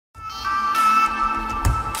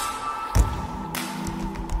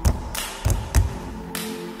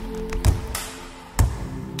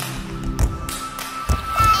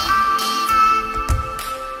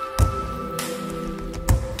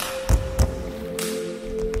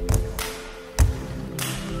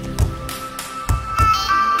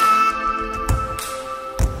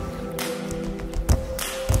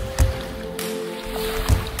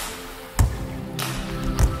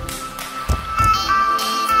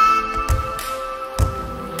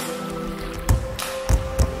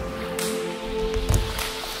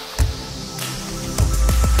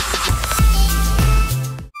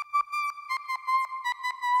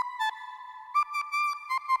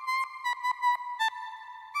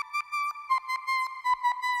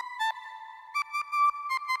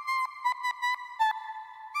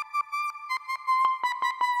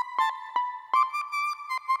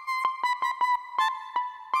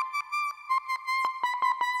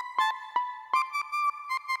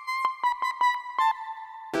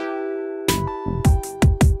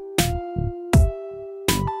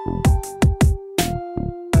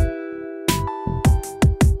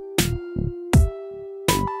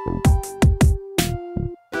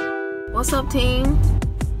What's up, team?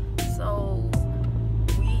 So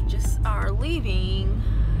we just are leaving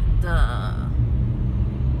the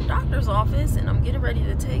doctor's office, and I'm getting ready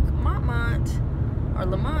to take Lamont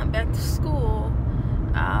back to school.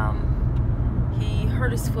 He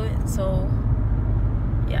hurt his foot, so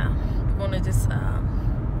yeah, we're gonna just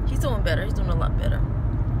he's doing better. He's doing a lot better.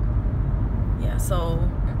 Yeah, so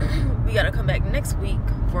we gotta come back next week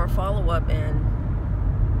for a follow-up, and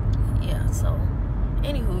yeah, so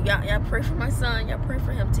anywho, y'all pray for my son. Y'all pray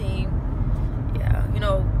for him, team. Yeah, you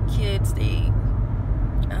know, kids, they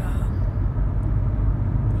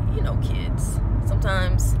kids,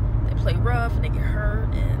 sometimes they play rough and they get hurt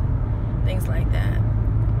and things like that.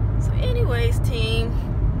 So anyways, team,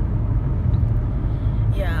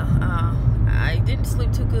 yeah, I didn't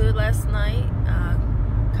sleep too good last night.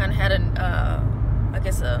 Kind of had I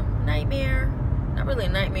guess a nightmare. Not really a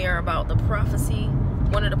nightmare, about the prophecy.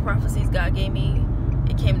 One of the prophecies God gave me,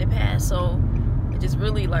 it came to pass. So it just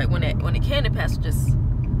really, like, when it came to pass, it just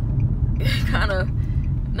kind of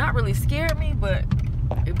not really scared me, but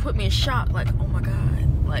it put me in shock. Like, oh my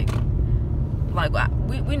God, like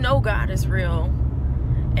we know God is real,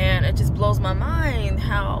 and it just blows my mind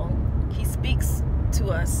how He speaks to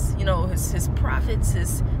us. You know, his prophets,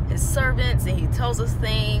 his servants, and He tells us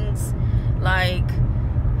things like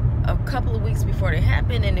a couple of weeks before they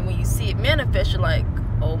happen, and then when you see it manifest, you're like,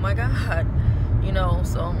 oh my God, you know.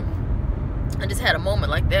 So I just had a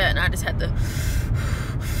moment like that, and I just had to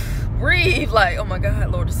breathe, like, oh my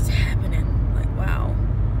God, Lord, this is happening. Like, wow.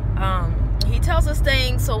 He tells us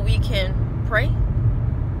things so we can pray.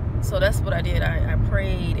 So that's what I did. I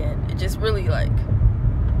prayed, and it just really, like,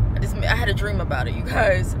 I had a dream about it, you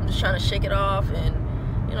guys. I'm just trying to shake it off and,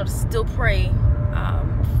 you know, to still pray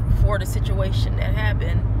for the situation that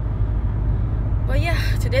happened. But yeah,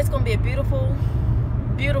 today's gonna be a beautiful,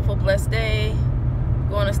 beautiful, blessed day.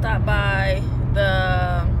 Going to stop by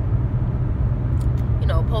the,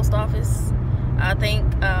 post office. I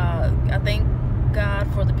thank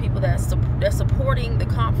God for the people that's supporting the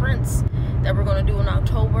conference that we're going to do in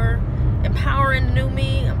October. Empowering the new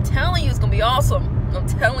me. I'm telling you, it's going to be awesome. I'm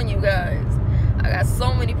telling you guys. I got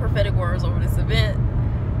so many prophetic words over this event.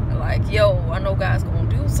 Like, yo, I know God's going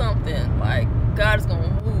to do something. Like, God is going to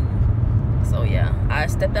move. So yeah, I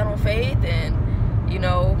stepped out on faith, and,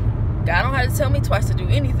 God don't have to tell me twice to do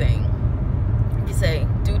anything. He say,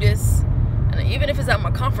 do this. And even if it's out of my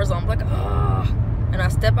comfort zone, I'm like, oh, and I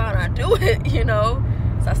step out and I do it, So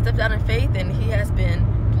I stepped out in faith, and He has been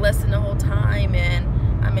blessing the whole time, and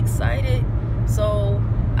I'm excited. So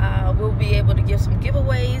we'll be able to give some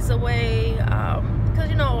giveaways away, because,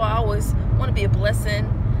 I always want to be a blessing.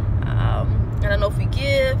 And I know if we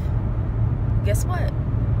give, guess what?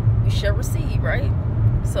 We shall receive, right?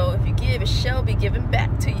 So if you give, it shall be given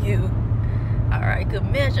back to you. All right, good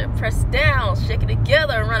measure, pressed down, shake it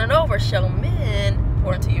together, and run it over, shall men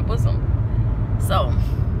pour into your bosom. So,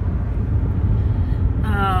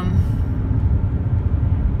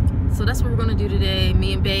 so that's what we're going to do today.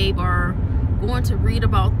 Me and Babe are going to read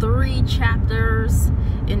about 3 chapters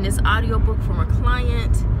in this audiobook from a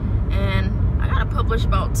client, and I got to publish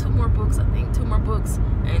about 2 more books, I think, 2 more books,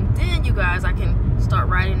 and then, you guys, I can start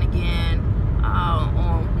writing again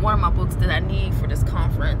on one of my books that I need for this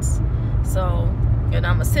conference. So, and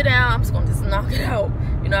I'm gonna sit down, I'm just gonna knock it out.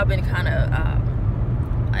 I've been kind of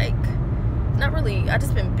not really, I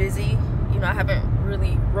just been busy. I haven't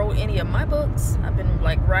really wrote any of my books. I've been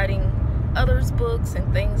like writing others' books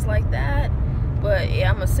and things like that. But yeah,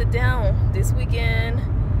 I'm gonna sit down this weekend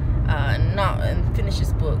and finish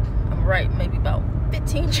this book. I'm gonna write maybe about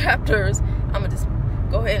 15 chapters. I'm gonna just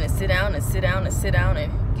go ahead and sit down and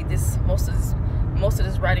get most of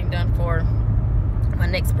this writing done for my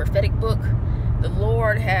next prophetic book. The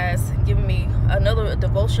Lord has given me another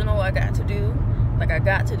devotional I got to do. Like, I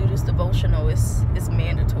got to do this devotional. It's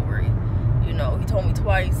mandatory. He told me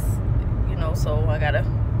twice, so I gotta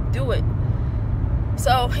do it.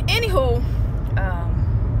 So anywho,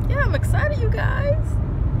 yeah, I'm excited, you guys.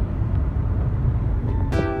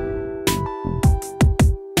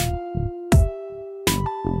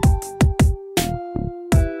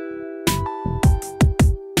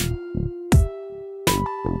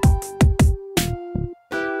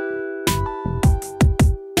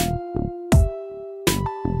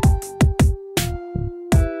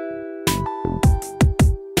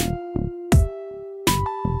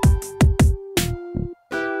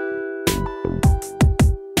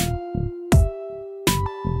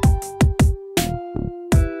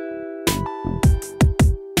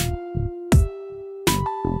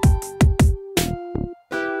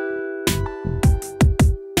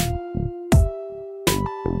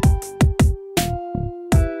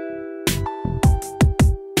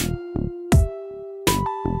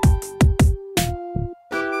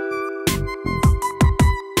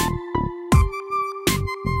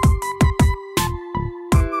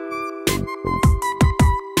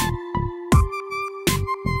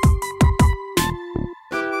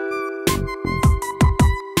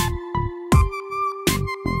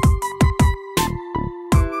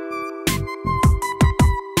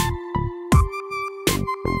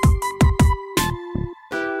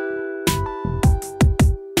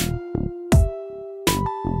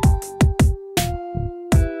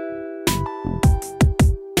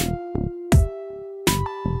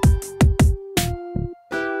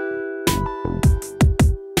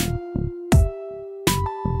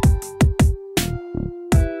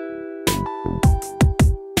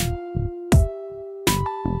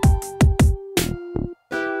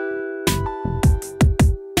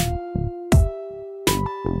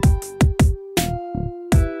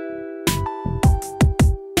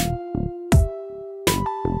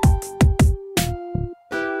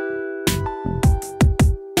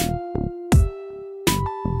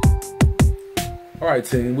 right,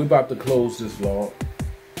 team, we're about to close this vlog.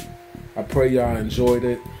 I pray y'all enjoyed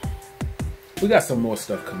it. We got some more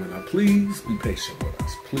stuff coming up. Please be patient with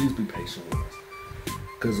us. Please be patient with us.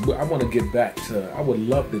 Because I want to get back to, I would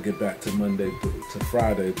love to get back to Monday to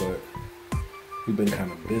Friday, but we've been kind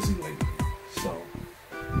of busy lately. So,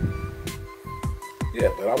 yeah,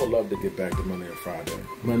 but I would love to get back to Monday and Friday.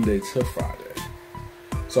 Monday to Friday.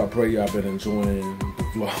 So I pray y'all been enjoying the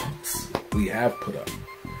vlogs we have put up.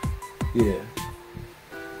 Yeah.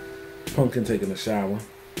 Pumpkin taking a shower.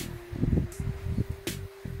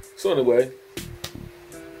 So anyway,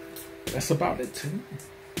 that's about it, team.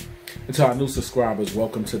 And to our new subscribers,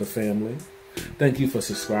 welcome to the family. Thank you for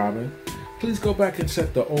subscribing. Please go back and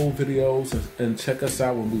check the old videos and check us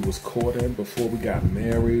out when we was courting, before we got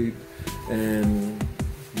married and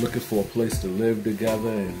looking for a place to live together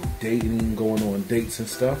and dating, going on dates and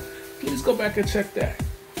stuff. Please go back and check that.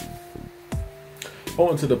 Oh,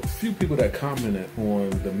 and to the few people that commented on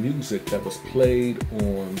the music that was played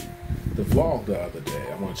on the vlog the other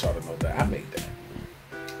day, I want y'all to know that I made that.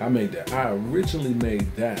 I made that. I originally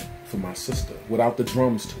made that for my sister without the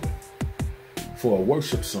drums to it for a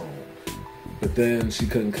worship song. But then she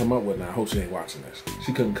couldn't come up with nothing. I hope she ain't watching this.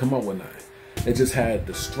 She couldn't come up with nothing. It just had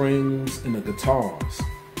the strings and the guitars.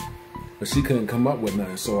 But she couldn't come up with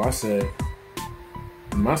nothing. So I said,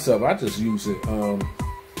 myself, I just use it,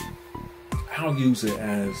 I'll use it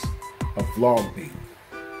as a vlog beat.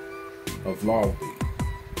 A vlog beat.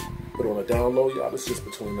 But on a down low, y'all, it's just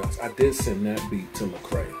between us. I did send that beat to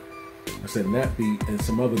Lecrae. I sent that beat and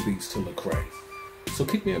some other beats to Lecrae. So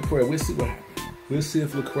keep me in prayer. We'll see what happens. We'll see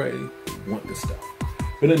if Lecrae want this stuff.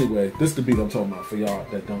 But anyway, this is the beat I'm talking about for y'all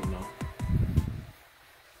that don't know.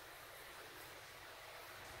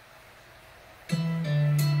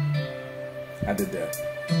 I did that.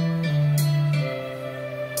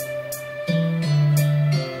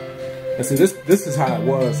 And see, this is how it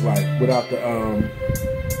was, like, without the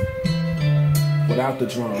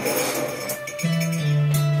drums.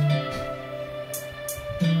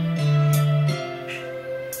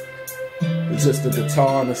 It's just the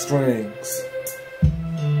guitar and the strings.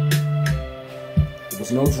 There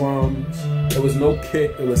was no drums. There was no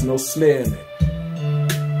kick. There was no snare in it.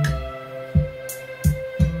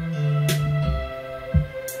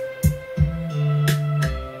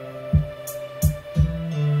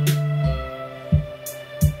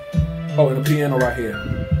 Oh, and the piano right here.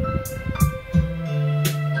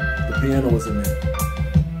 The piano was in there.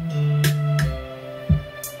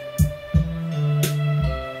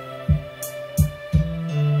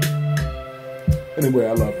 Anyway,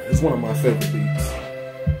 I love it. It's one of my favorite beats.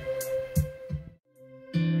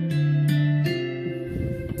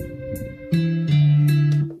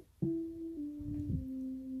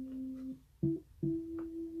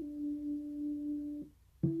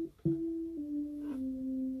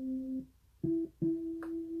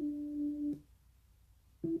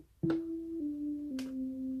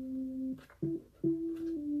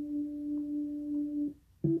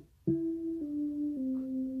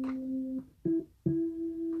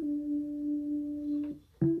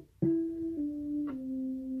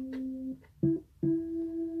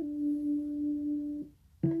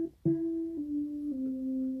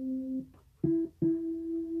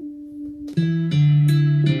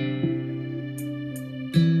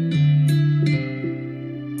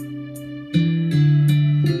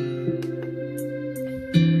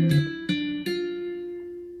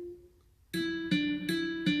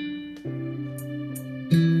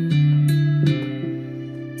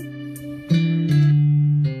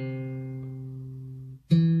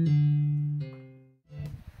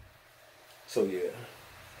 So yeah.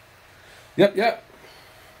 Yep.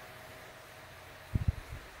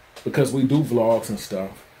 Because we do vlogs and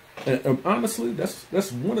stuff. And honestly,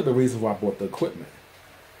 that's one of the reasons why I bought the equipment.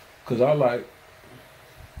 Because I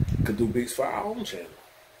could do beats for our own channel.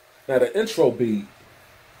 Now the intro beat,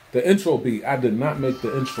 I did not make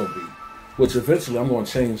the intro beat. Which eventually I'm going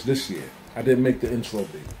to change this year. I didn't make the intro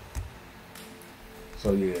beat.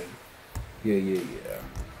 So yeah.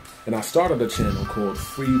 And I started a channel called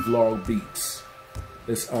Free Vlog Beats.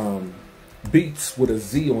 It's beats with a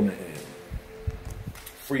Z on the end.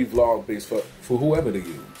 Free vlog beats for whoever to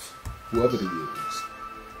use. And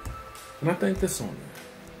I think this on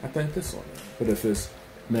there. But if it's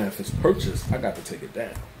purchased, I got to take it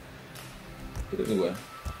down. But anyway,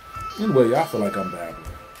 y'all feel like I'm babbling.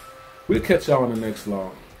 We'll catch y'all in the next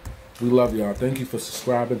vlog. We love y'all. Thank you for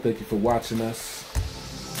subscribing. Thank you for watching us.